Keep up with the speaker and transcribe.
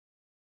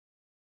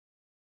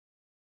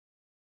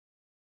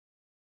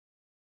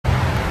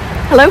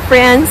Hello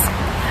friends,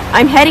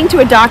 I'm heading to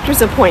a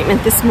doctor's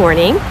appointment this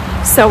morning,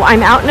 so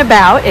I'm out and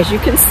about as you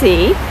can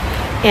see,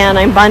 and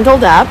I'm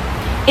bundled up.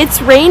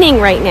 It's raining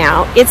right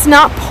now. It's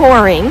not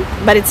pouring,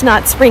 but it's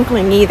not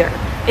sprinkling either.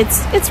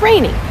 It's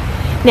raining.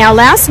 Now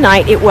last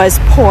night it was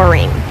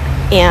pouring,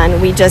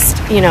 and we just,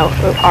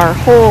 our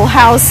whole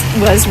house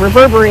was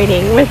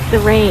reverberating with the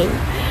rain.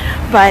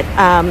 But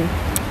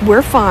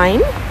we're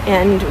fine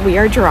and we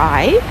are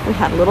dry. We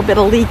had a little bit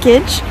of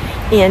leakage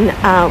in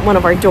one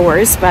of our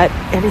doors, but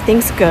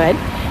everything's good.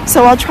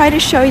 So I'll try to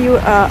show you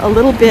a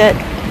little bit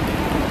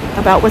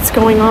about what's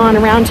going on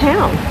around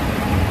town.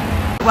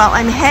 Well,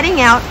 I'm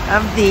heading out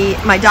of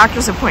my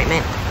doctor's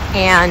appointment,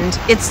 and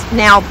it's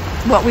now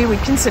what we would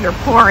consider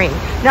pouring.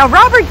 Now,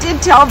 Robert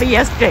did tell me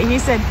yesterday, he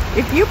said,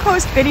 if you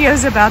post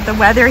videos about the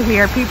weather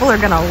here, people are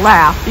gonna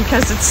laugh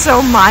because it's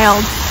so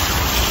mild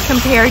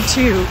compared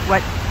to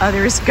what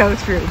others go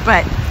through.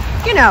 But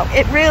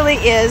it really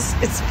is,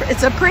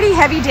 it's a pretty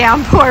heavy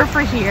downpour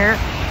for here.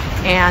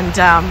 And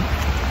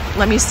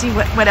let me see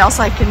what else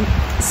I can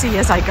see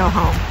as I go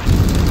home.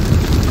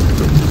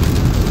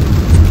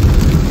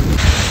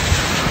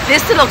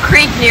 This little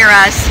creek near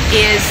us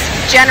is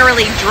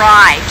generally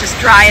dry, just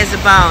dry as a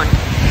bone.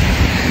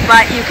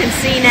 But you can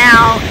see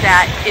now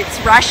that it's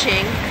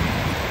rushing,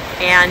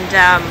 and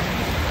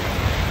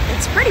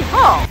it's pretty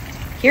full.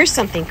 Here's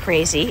something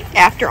crazy.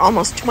 After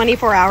almost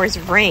 24 hours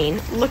of rain,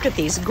 look at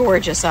these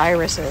gorgeous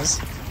irises.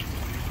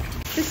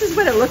 This is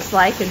what it looks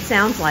like and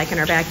sounds like in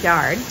our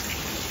backyard.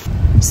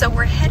 So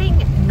we're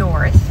heading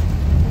north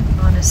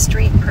on a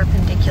street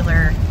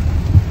perpendicular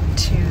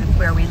to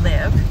where we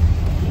live.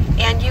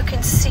 And you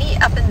can see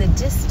up in the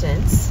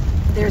distance,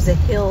 there's a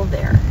hill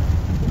there.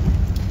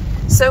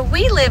 So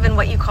we live in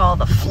what you call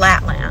the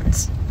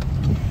flatlands.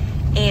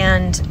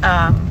 And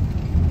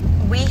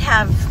we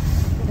have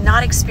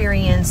not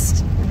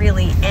experienced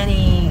really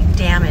any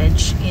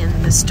damage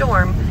in the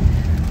storm,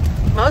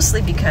 mostly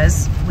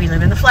because we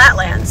live in the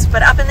flatlands.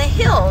 But up in the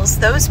hills,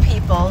 those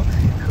people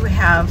who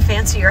have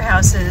fancier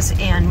houses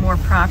and more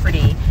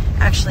property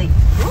actually,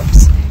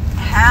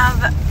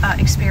 have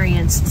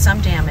experienced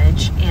some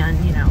damage. And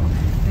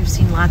we've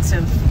seen lots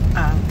of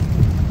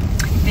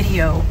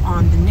video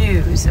on the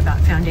news about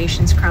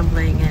foundations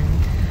crumbling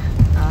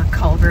and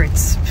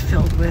culverts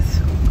filled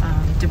with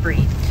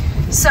debris.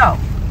 So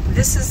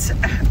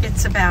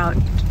it's about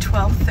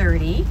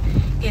 12:30.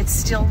 It's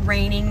still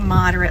raining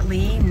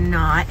moderately,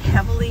 not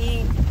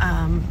heavily,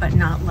 but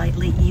not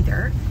lightly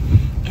either.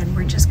 And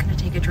we're just gonna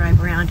take a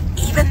drive around,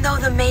 even though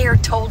the mayor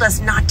told us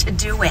not to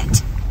do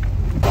it.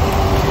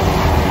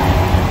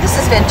 This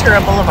is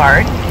Ventura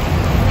Boulevard,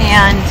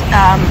 and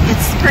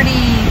it's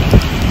pretty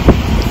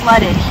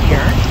flooded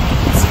here.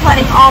 It's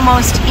flooding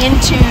almost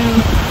into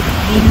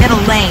the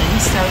middle lane,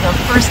 so the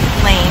first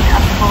lane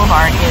of the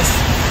boulevard is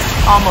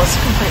almost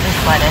completely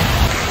flooded.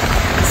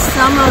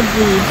 Some of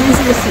the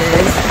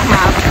businesses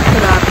have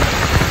put up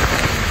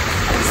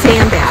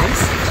sandbags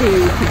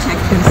to protect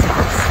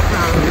themselves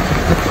from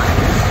the flood.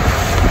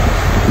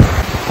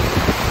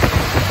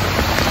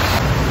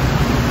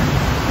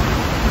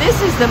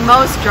 This is the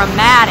most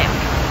dramatic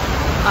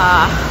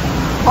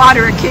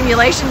water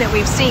accumulation that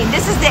we've seen.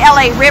 This is the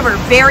LA River,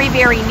 very,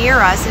 very near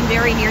us and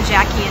very near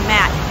Jackie and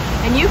Matt.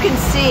 And you can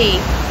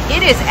see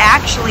it is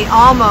actually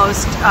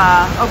almost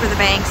over the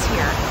banks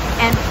here,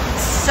 and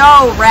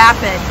so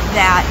rapid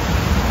that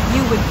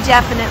you would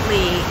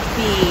definitely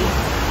be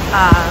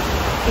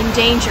in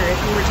danger if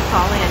you were to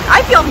fall in.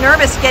 I feel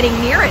nervous getting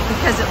near it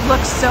because it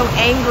looks so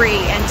angry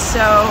and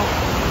so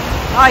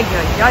ay,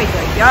 ay, ay,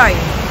 ay, ay.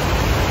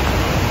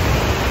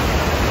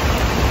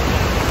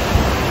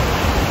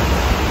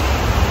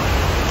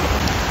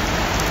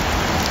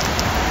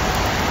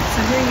 So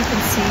here you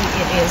can see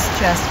it is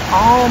just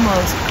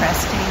almost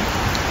cresting,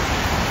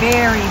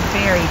 very,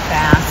 very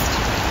fast.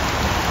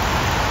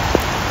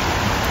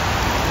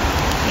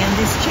 And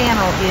this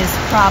channel is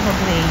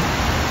probably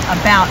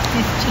about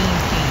 15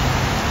 feet.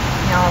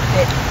 Now if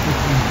it 15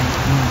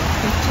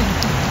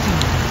 feet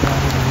deep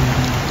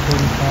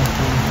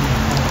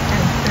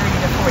and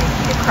 30 to 40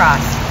 feet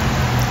across.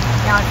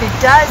 Now if it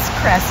does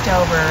crest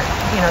over,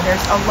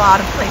 there's a lot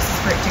of places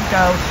for it to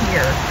go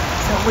here,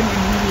 so it wouldn't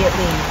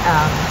immediately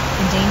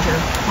endanger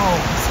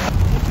homes.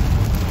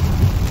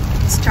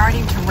 It's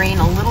starting to rain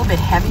a little bit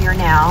heavier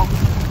now.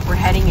 We're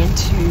heading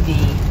into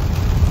the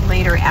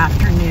later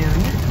afternoon.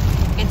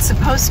 It's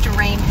supposed to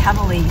rain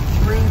heavily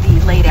through the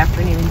late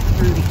afternoon,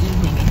 through the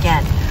evening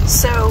again.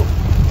 So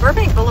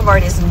Burbank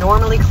Boulevard is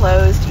normally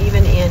closed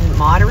even in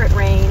moderate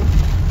rain,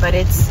 but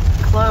it's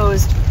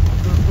closed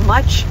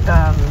much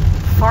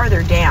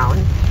farther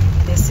down.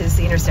 This is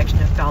the intersection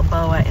of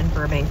Balboa and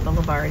Burbank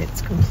Boulevard.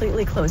 It's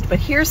completely closed. But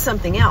here's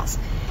something else.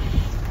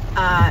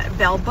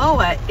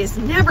 Balboa is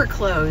never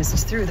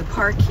closed through the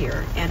park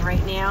here, and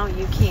right now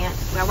you can't.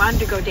 I wanted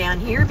to go down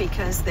here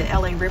because the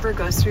LA River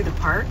goes through the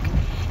park,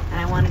 and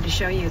I wanted to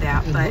show you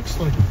that. It looks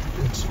like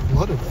it's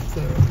flooded up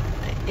there.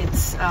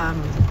 It's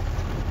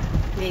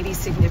maybe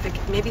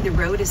significant. Maybe the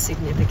road is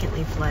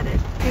significantly flooded.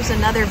 Here's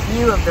another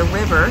view of the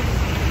river.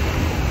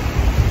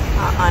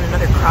 on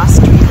another cross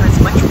street where it's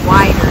much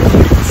wider, as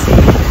you can see,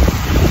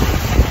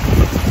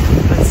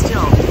 but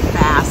still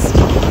vast.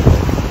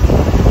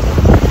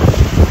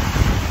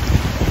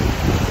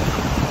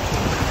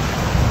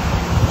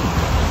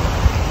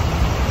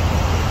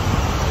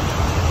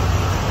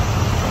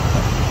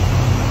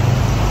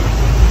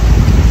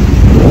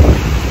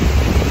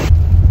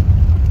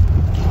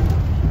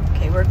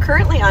 Okay, we're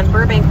currently on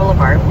Burbank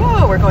Boulevard.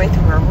 Whoa, we're going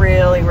through a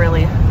really,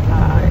 really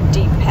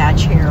deep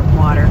patch here of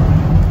water.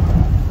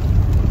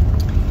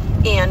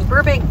 And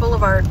Burbank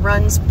Boulevard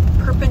runs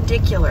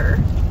perpendicular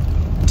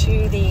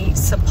to the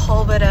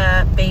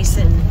Sepulveda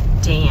Basin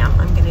Dam.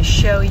 I'm going to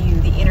show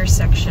you the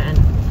intersection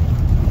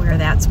where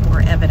that's more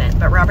evident,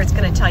 but Robert's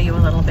going to tell you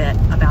a little bit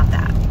about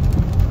that.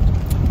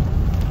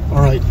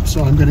 All right,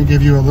 so I'm going to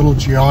give you a little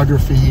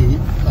geography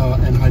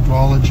and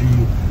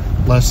hydrology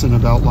lesson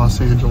about Los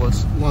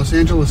Angeles. Los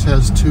Angeles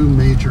has two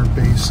major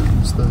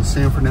basins, the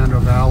San Fernando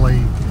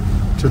Valley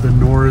to the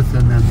north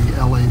and then the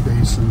LA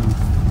Basin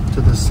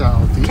to the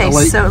south.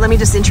 So let me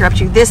just interrupt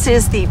you. This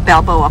is the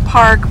Balboa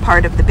Park,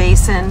 part of the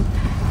basin.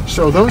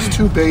 So those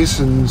two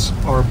basins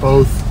are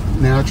both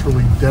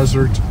naturally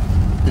desert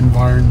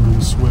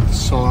environments with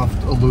soft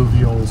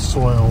alluvial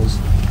soils.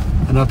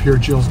 And up here,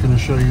 Jill's going to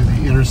show you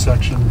the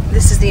intersection.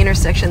 This is the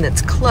intersection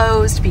that's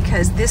closed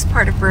because this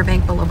part of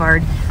Burbank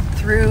Boulevard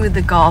through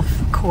the golf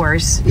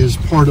course is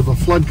part of a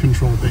flood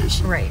control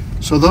basin. Right.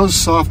 So those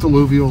soft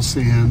alluvial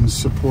sands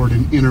support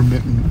an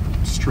intermittent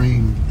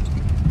stream.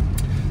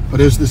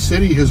 But as the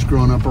city has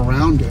grown up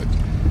around it,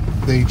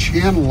 they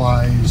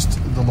channelized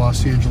the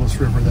Los Angeles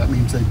River. That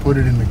means they put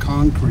it into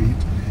concrete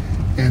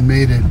and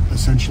made it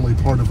essentially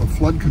part of a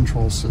flood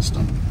control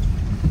system.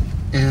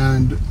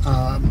 And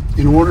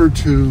in order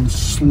to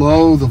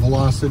slow the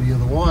velocity of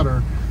the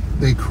water,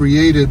 they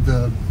created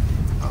a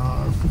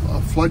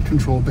flood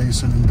control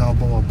basin in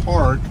Balboa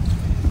Park.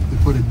 They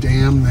put a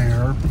dam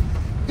there,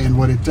 and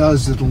what it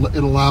does, it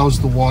allows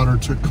the water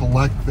to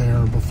collect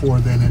there before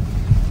then it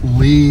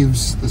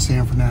leaves the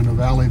San Fernando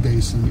Valley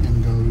Basin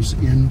and goes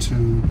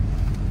into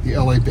the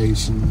LA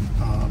Basin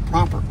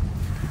proper.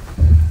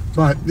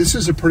 But this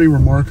is a pretty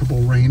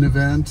remarkable rain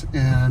event,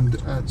 and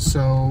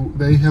so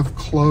they have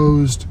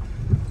closed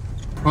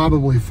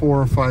probably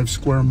 4 or 5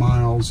 square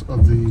miles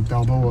of the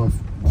Balboa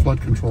Flood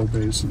Control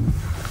Basin.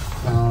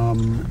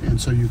 And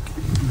so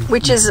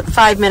which is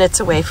 5 minutes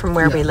away from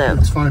where we live.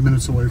 It's 5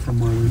 minutes away from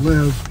where we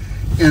live,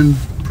 and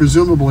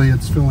presumably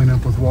it's filling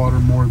up with water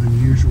more than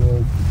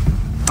usual,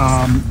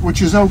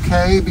 which is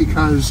okay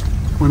because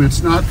when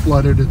it's not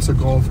flooded, it's a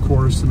golf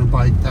course and a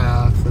bike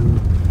path and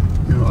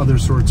other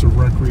sorts of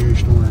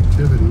recreational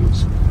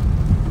activities.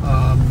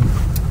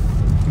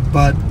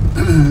 But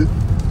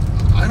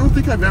I don't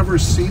think I've ever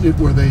seen it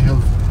where they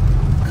have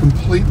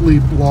completely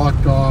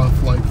blocked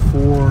off like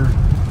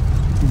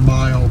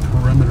 4-mile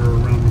perimeter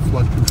around the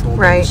flood control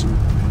basin.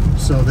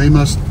 So they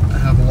must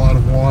have a lot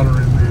of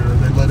water in there.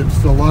 They let it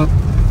fill up,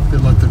 they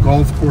let the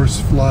golf course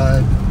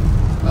flood,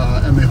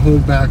 and they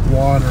hold back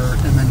water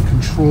and then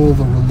control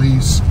the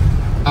release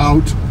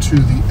out to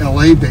the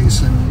LA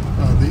Basin.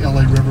 The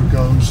LA River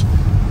goes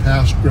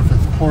past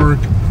Griffith Park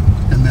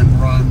and then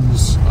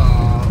runs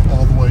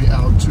all the way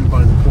out to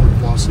by the Port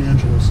of Los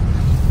Angeles.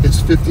 It's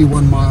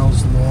 51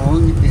 miles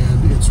long,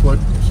 and it's what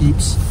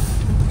keeps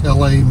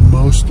LA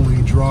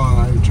mostly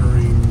dry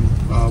during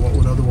what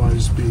would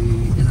otherwise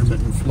be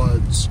intermittent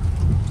floods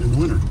in the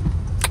winter.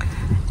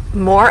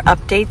 More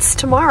updates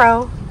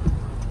tomorrow.